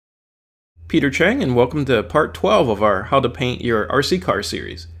Peter Chang, and welcome to part 12 of our How to Paint Your RC Car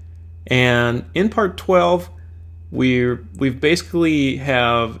series. And in part 12, we've basically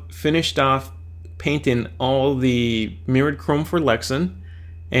have finished off painting all the mirrored chrome for Lexan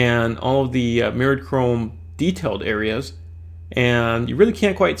and all of the mirrored chrome detailed areas. And you really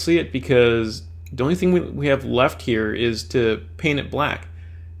can't quite see it because the only thing we have left here is to paint it black.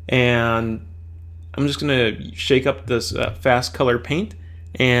 And I'm just going to shake up this Faskolor paint,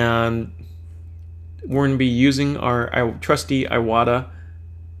 and we're going to be using our trusty Iwata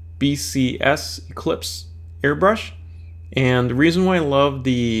BCS Eclipse airbrush. And the reason why I love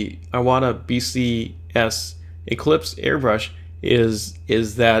the Iwata BCS Eclipse airbrush is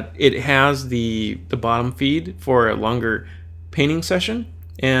that it has the bottom feed for a longer painting session,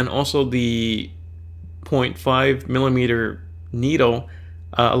 and also the 0.5 millimeter needle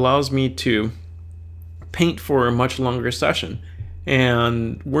allows me to paint for a much longer session.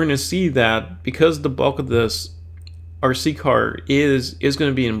 And we're going to see that because the bulk of this RC car is going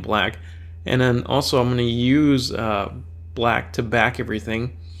to be in black, and then also I'm going to use black to back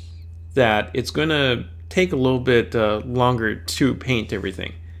everything, that it's going to take a little bit longer to paint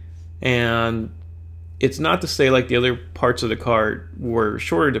everything. And it's not to say like the other parts of the car were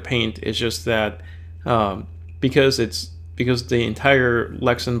shorter to paint. It's just that because the entire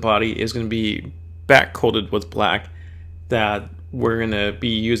Lexan body is going to be back coated with black, that we're going to be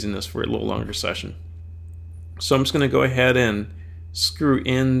using this for a little longer session. So I'm just going to go ahead and screw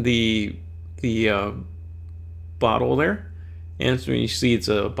in the bottle there. And so you see it's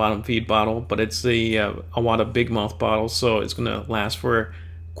a bottom feed bottle, but it's the Iwata big mouth bottle, so it's going to last for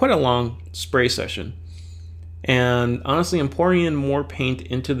quite a long spray session. And honestly, I'm pouring in more paint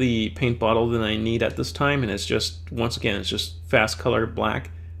into the paint bottle than I need at this time, and it's just, once again, it's just Faskolor black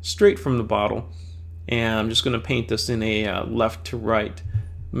straight from the bottle. And I'm just going to paint this in a left to right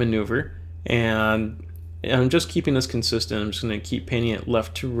maneuver, and I'm just keeping this consistent. I'm just going to keep painting it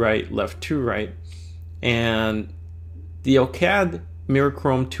left to right. And the OCAD Mirror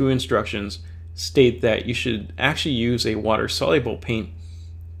Chrome 2 instructions state that you should actually use a water soluble paint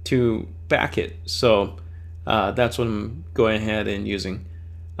to back it, so that's what I'm going ahead and using.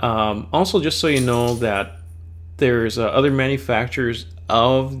 Also, just so you know that there's other manufacturers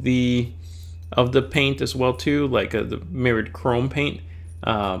of the paint as well too, like the mirrored chrome paint.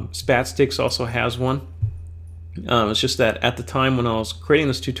 Spatsticks also has one. It's just that at the time when I was creating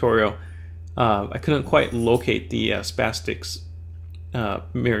this tutorial, I couldn't quite locate the Spatsticks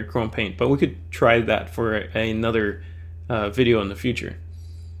mirrored chrome paint, but we could try that for another video in the future.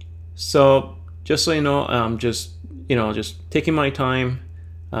 So just so you know, I'm just taking my time,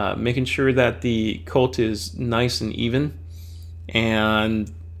 making sure that the coat is nice and even, and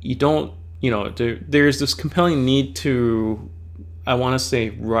you don't, there's this compelling need to, I want to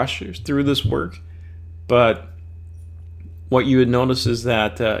say, rush through this work. But what you would notice is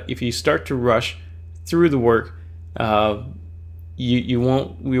that if you start to rush through the work, we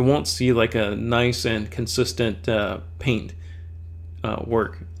won't see like a nice and consistent paint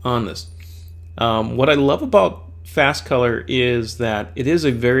work on this. What I love about Faskolor is that it is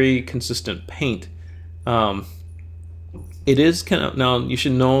a very consistent paint. It is kind of, now you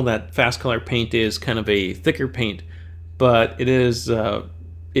should know that Faskolor paint is kind of a thicker paint, but it is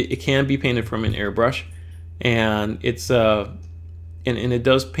it can be painted from an airbrush, and it's and it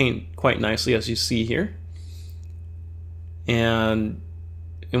does paint quite nicely, as you see here. And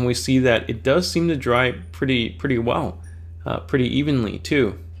we see that it does seem to dry pretty well, pretty evenly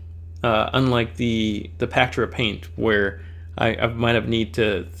too. Unlike the Pactra paint, where I might have need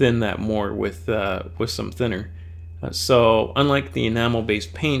to thin that more with some thinner. So unlike the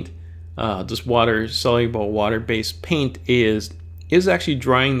enamel-based paint, this water-soluble, water-based paint is actually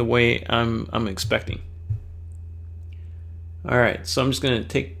drying the way I'm expecting. All right, so I'm just going to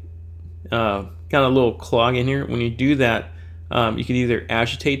take got a little clog in here. When you do that, you can either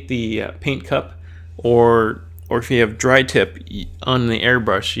agitate the paint cup, or if you have dry tip on the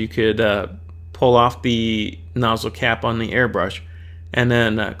airbrush, you could pull off the nozzle cap on the airbrush and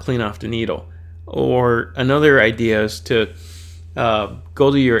then clean off the needle. Or another idea is to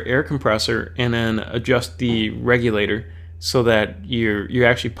go to your air compressor and then adjust the regulator so that you're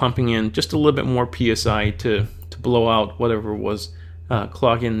actually pumping in just a little bit more PSI to blow out whatever was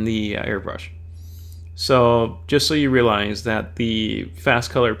clogging the airbrush. So just so you realize that the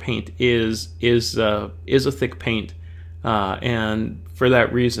Faskolor paint is a thick paint, and for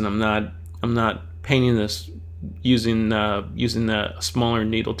that reason I'm not painting this using a smaller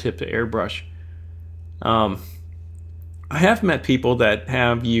needle tip to airbrush. I have met people that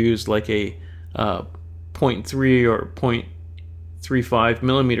have used like a 0.3 or 0.35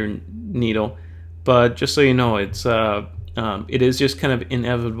 millimeter needle, but just so you know, it is just kind of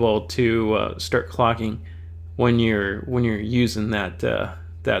inevitable to start clogging when you're using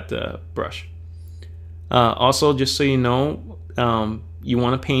that brush. Also, just so you know, you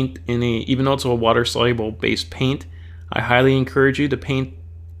want to paint in even though it's a water soluble based paint, I highly encourage you to paint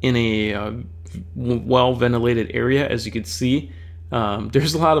in a well ventilated area. As you can see,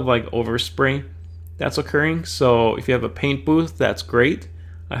 there's a lot of like overspray that's occurring. So if you have a paint booth, that's great.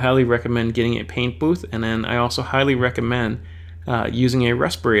 I highly recommend getting a paint booth, and then I also highly recommend using a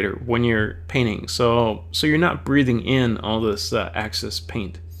respirator when you're painting, so you're not breathing in all this excess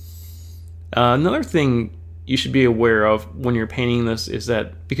paint. Another thing you should be aware of when you're painting this is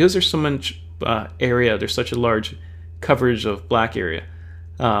that because there's so much area, there's such a large coverage of black area,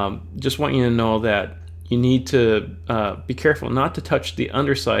 just want you to know that you need to be careful not to touch the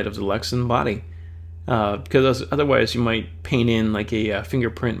underside of the Lexan body, because otherwise you might paint in like a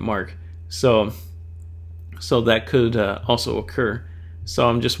fingerprint mark, so that could also occur. So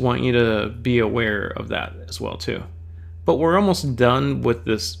I'm just want you to be aware of that as well too. But we're almost done with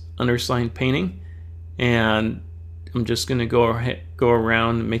this underside painting, and I'm just gonna go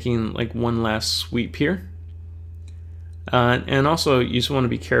around making like one last sweep here. And also you just want to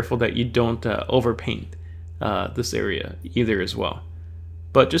be careful that you don't overpaint this area either as well.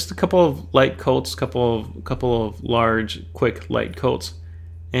 But just a couple of light coats, couple of large, quick light coats,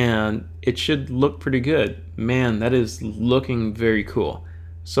 and it should look pretty good. Man, that is looking very cool.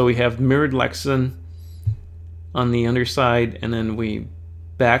 So we have mirrored Lexan on the underside, and then we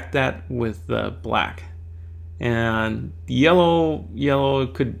back that with black. And yellow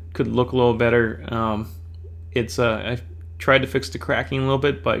could look a little better. I've tried to fix the cracking a little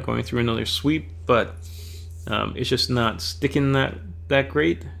bit by going through another sweep, but it's just not sticking that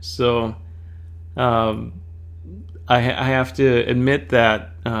great. So I have to admit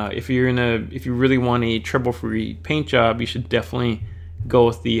that if you really want a trouble-free paint job, you should definitely go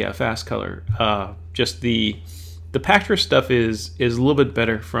with the Faskolor. Just the Pactor stuff is a little bit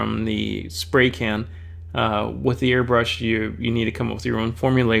better from the spray can. With the airbrush, you need to come up with your own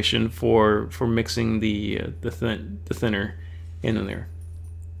formulation for mixing the thinner in there,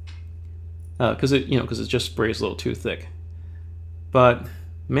 because it just sprays a little too thick. But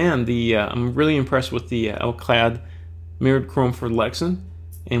man, I'm really impressed with the L-clad mirrored chrome for Lexan,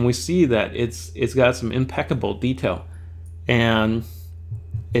 and we see that it's got some impeccable detail, and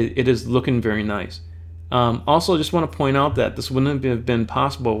it is looking very nice. Also, just want to point out that this wouldn't have been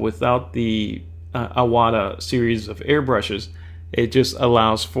possible without the Iwata series of airbrushes. It just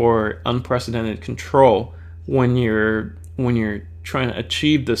allows for unprecedented control when you're trying to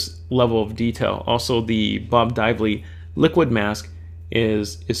achieve this level of detail. Also, the Bob Dively liquid mask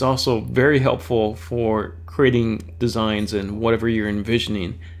is also very helpful for creating designs and whatever you're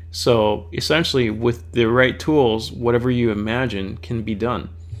envisioning. So essentially, with the right tools, whatever you imagine can be done.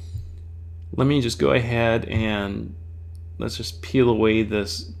 Let me just go ahead and let's just peel away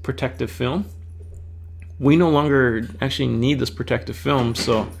this protective film. We no longer actually need this protective film,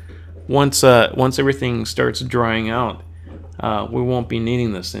 so once everything starts drying out, we won't be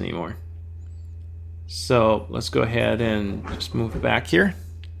needing this anymore. So let's go ahead and just move back here,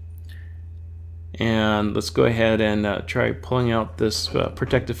 and let's go ahead and try pulling out this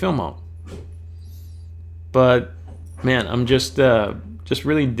protective film out. But man, I'm just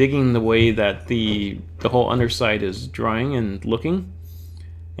really digging the way that the whole underside is drying and looking,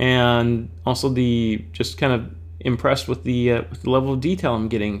 and also just kind of impressed with the level of detail I'm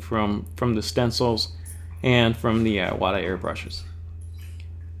getting from the stencils and from the Iwata airbrushes.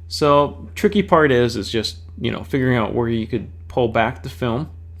 So tricky part is just figuring out where you could pull back the film,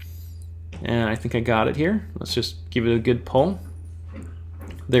 and I think I got it here. Let's just give it a good pull.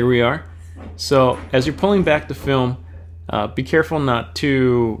 There we are. So as you're pulling back the film, be careful not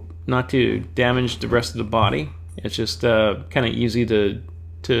to damage the rest of the body. It's just kind of easy to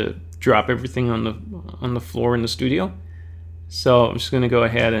drop everything on the floor in the studio. So I'm just going to go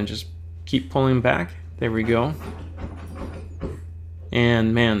ahead and just keep pulling back. There we go.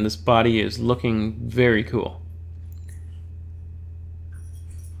 And man, this body is looking very cool.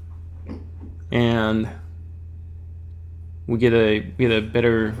 And we get a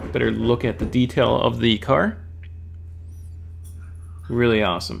better look at the detail of the car. Really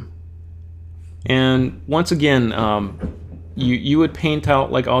awesome. And once again, you would paint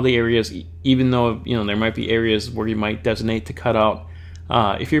out like all the areas, even though there might be areas where you might designate to cut out.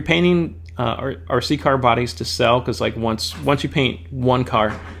 If you're painting RC car bodies to sell, because like once you paint one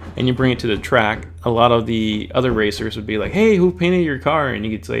car and you bring it to the track, a lot of the other racers would be like, "Hey, who painted your car?" And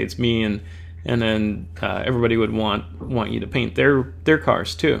you could say it's me, and then everybody would want you to paint their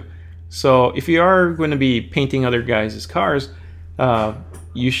cars too. So if you are going to be painting other guys' cars,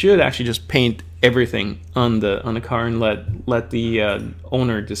 you should actually just paint everything on the car and let the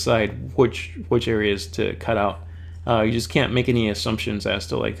owner decide which areas to cut out. You just can't make any assumptions as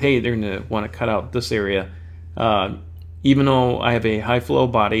to like, hey, they're gonna want to cut out this area. Even though I have a high flow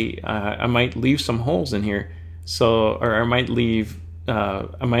body, I might leave some holes in here. So, or I might leave,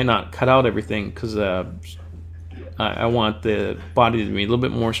 I might not cut out everything because I want the body to be a little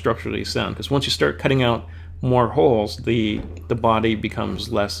bit more structurally sound. Because once you start cutting out more holes, the body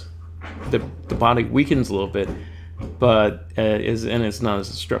becomes less, the body weakens a little bit, but it's not as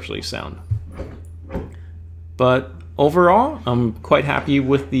structurally sound. But overall, I'm quite happy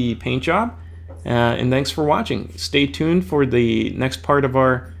with the paint job, and thanks for watching. Stay tuned for the next part of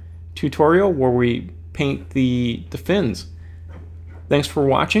our tutorial where we paint the fins. Thanks for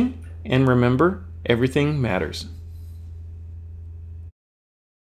watching, and remember, everything matters.